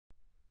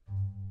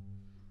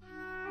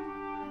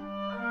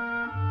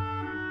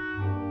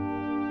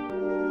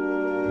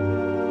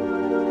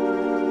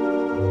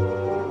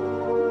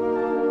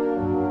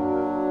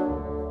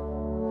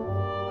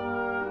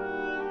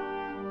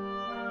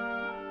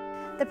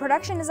The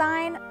production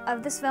design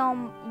of this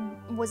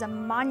film was a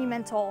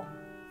monumental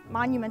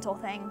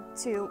thing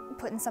to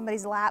put in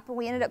somebody's lap.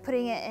 We ended up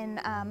putting it in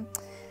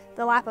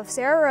the lap of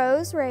Sarah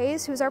Rose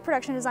Reyes, who's our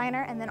production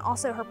designer, and then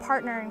also her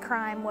partner in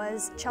crime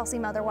was Chelsea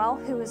Motherwell,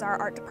 who is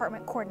our art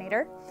department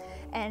coordinator.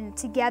 And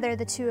together,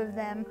 the two of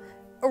them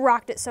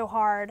rocked it so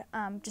hard,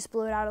 just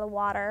blew it out of the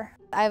water.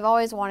 I've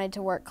always wanted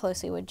to work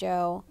closely with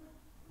Joe,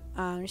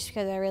 just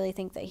because I really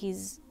think that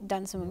he's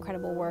done some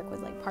incredible work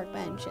with like Park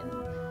Bench and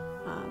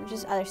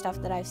just other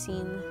stuff that I've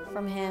seen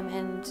from him,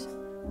 and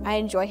I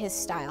enjoy his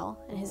style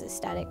and his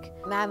aesthetic.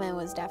 Mad Men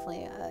was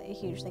definitely a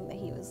huge thing that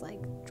he was like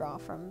draw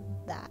from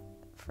that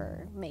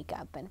for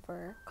makeup and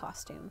for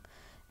costume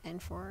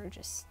and for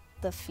just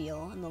the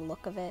feel and the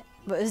look of it.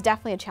 But it was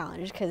definitely a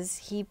challenge because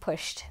he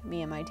pushed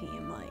me and my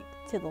team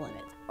like to the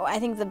limit. I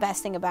think the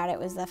best thing about it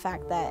was the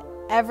fact that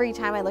every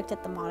time I looked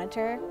at the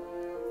monitor,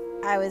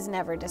 I was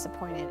never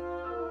disappointed.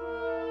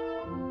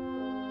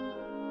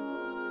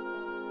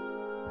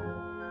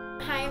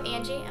 Hi, I'm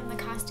Angie. I'm the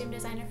costume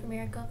designer for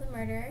Miracle of the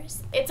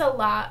Murderers. It's a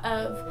lot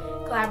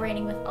of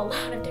collaborating with a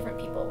lot of different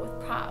people, with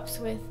props,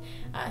 with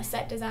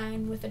set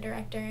design, with the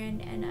director,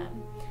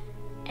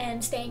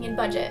 and staying in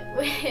budget,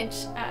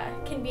 which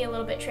can be a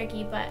little bit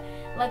tricky, but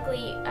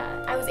luckily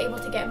I was able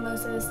to get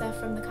most of the stuff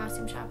from the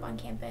costume shop on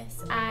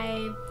campus.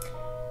 I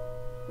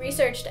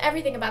researched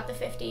everything about the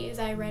 50s.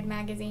 I read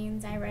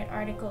magazines, I read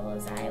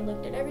articles, I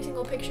looked at every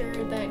single picture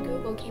that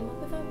Google came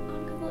up with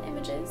on Google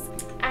Images.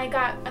 I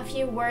got a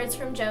few words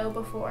from Joe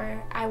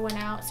before I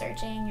went out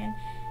searching, and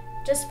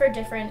just for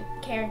different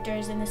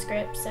characters in the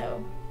script.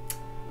 So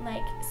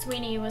like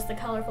Sweeney was the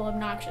colorful,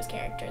 obnoxious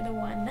character, the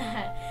one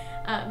that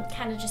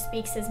kind of just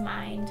speaks his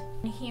mind.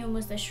 Hume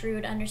was the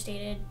shrewd,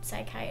 understated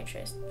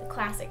psychiatrist, the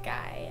classic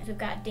guy. We've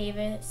got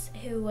Davis,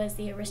 who was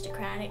the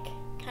aristocratic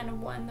kind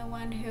of one, the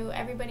one who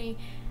everybody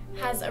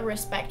has a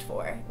respect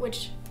for,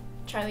 which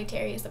Charlie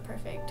Terry is the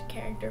perfect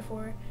character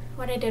for.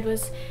 What I did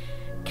was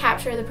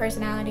capture the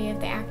personality of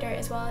the actor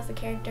as well as the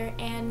character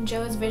and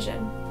Joe's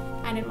vision.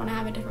 I didn't want to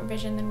have a different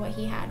vision than what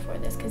he had for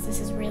this, because this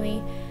is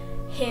really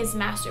his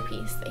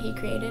masterpiece that he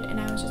created, and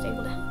I was just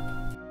able to help.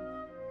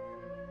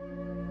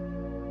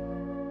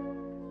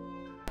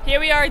 Here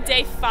we are,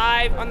 day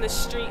 5 on the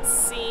street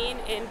scene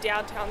in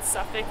downtown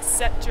Suffolk,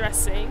 set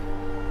dressing.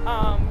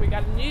 We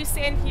got a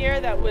newsstand here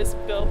that was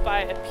built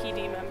by a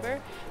PD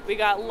member. We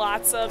got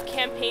lots of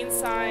campaign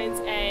signs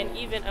and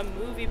even a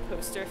movie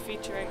poster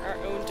featuring our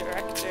own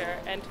director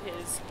and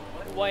his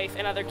wife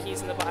and other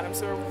keys in the bottom.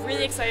 So we're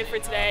really excited for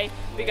today.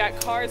 We got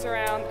cars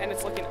around and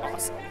it's looking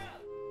awesome.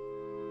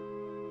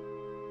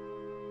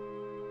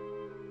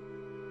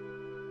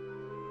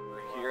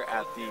 We're here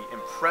at the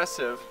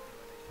impressive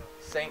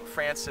St.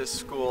 Francis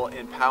School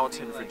in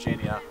Powhatan,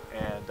 Virginia,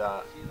 and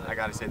I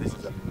gotta say, this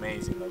is an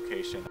amazing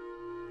location.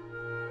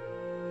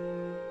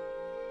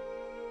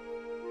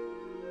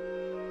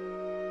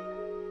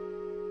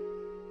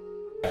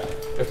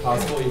 If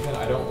possible, Ethan,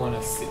 I don't want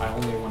to see, I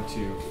only want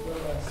to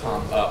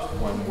come up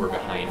when we're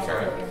behind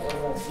her.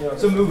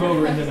 So move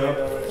over and then up.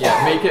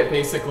 Yeah, make it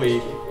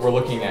basically, we're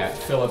looking at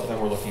Philip, then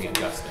we're looking at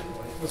Justin.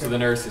 So the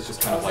nurse is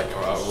just kind of like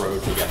a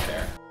road to get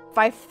there.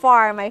 By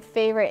far, my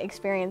favorite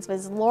experience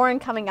was Lauren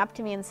coming up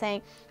to me and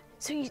saying,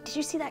 "So did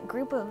you see that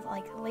group of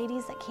like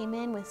ladies that came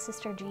in with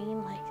Sister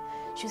Jean? Like,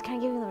 she was kind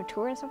of giving them a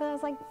tour and stuff like that." I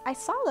was like, I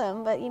saw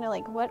them, but you know,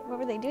 like what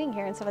were they doing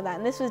here and stuff like that.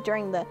 And this was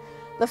during the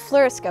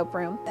fluoroscope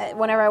room.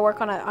 Whenever I work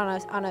on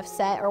a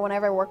set, or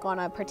whenever I work on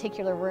a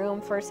particular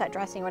room for set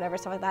dressing or whatever,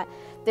 stuff like that,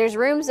 there's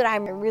rooms that I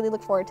really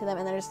look forward to them,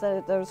 and there's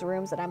those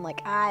rooms that I'm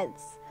like, I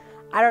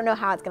don't know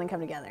how it's gonna come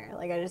together.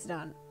 Like I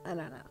don't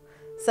know.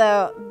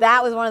 So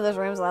that was one of those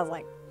rooms that I was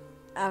like,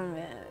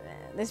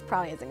 this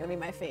probably isn't gonna be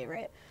my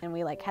favorite. And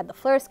we like had the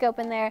fluoroscope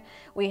in there,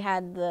 we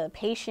had the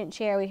patient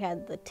chair, we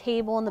had the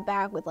table in the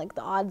back with like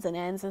the odds and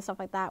ends and stuff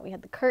like that. We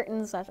had the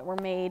curtains that were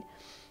made,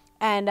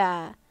 and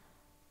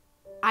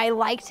I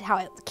liked how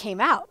it came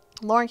out.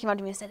 Lauren came up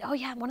to me and said, "Oh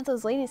yeah, one of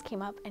those ladies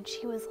came up and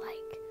she was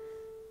like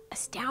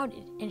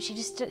astounded, and she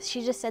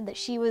just said that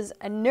she was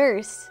a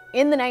nurse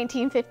in the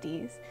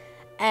 1950s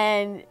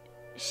and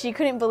she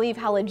couldn't believe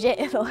how legit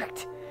it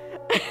looked."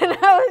 And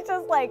I was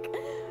just like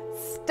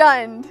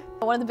stunned.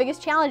 One of the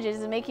biggest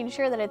challenges is making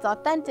sure that it's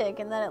authentic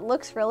and that it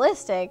looks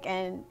realistic,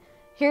 and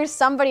here's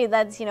somebody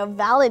that's, you know,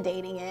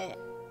 validating it.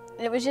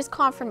 And it was just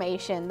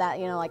confirmation that,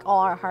 you know, like all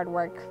our hard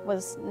work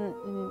was,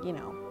 you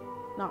know,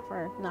 not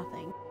for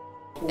nothing.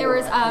 There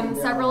was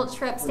several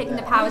trips taken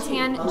to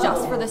Powhatan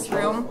just for this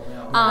room.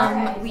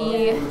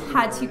 We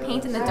had to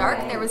paint in the dark.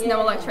 There was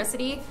no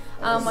electricity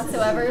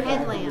whatsoever.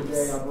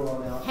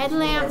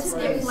 Headlamps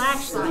and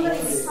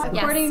flashlights.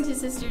 According to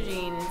Sister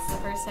Jean, it's the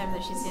first time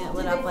that she's seen it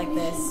lit up like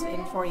this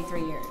in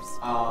 43 years.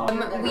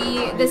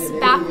 This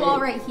back wall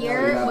right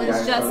here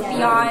was just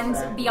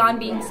beyond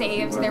being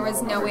saved. There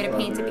was no way to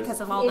paint it because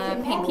of all the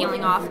paint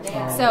peeling off.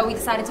 So we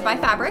decided to buy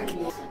fabric.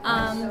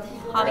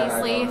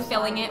 obviously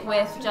filling it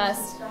with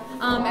just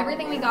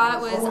everything we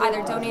got was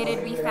either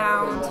donated, we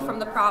found from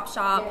the prop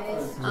shop.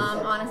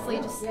 Honestly,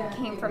 just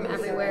came from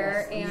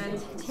everywhere,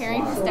 and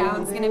tearing this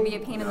down is going to be a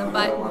pain in the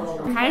butt.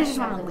 I kind of just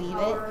want to leave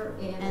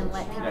it and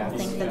let people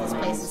think that this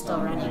place is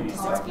still running,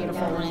 because it's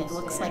beautiful when it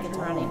looks like it's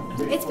running.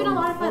 It's been a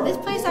lot of fun. This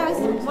place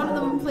was one of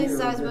the places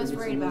I was most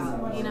worried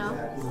about, you know.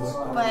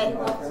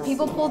 But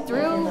people pulled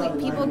through.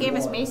 People gave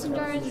us mason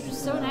jars, which was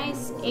so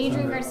nice.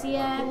 Adrian Garcia,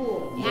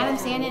 Adam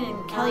Sandin,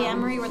 and Kelly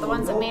Emery were the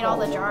ones that made all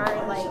the jar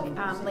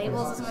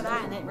labels and stuff like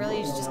that, and it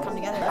really just come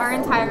together. Our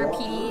entire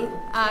PD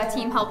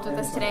team helped with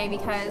this today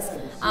because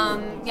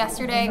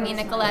yesterday me and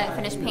Nicolette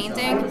finished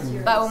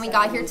painting, but when we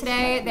got here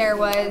today there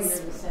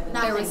was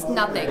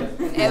nothing.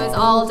 It was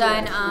all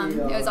done.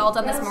 It was all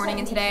done this morning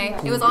and today.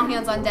 It was all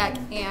hands on deck,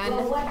 and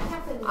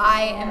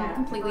I am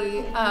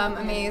completely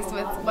amazed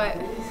with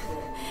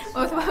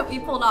what we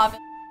pulled off.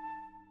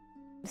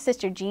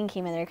 Sister Jean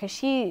came in there because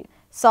she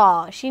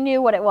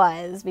knew what it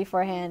was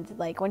beforehand.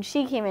 Like when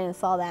she came in and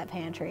saw that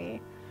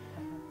pantry,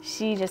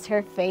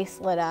 her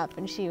face lit up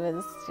and she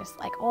was just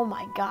like, oh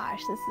my gosh,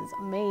 this is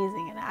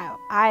amazing. And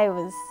I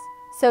was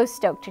so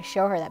stoked to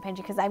show her that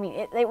pantry because I mean,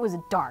 it was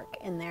dark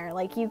in there.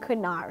 Like you could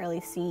not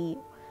really see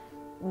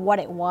what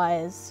it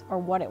was or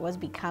what it was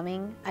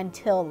becoming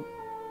until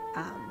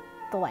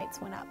the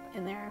lights went up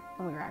in there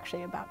when we were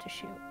actually about to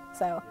shoot.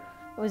 So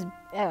it was,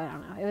 I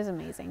don't know, it was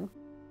amazing.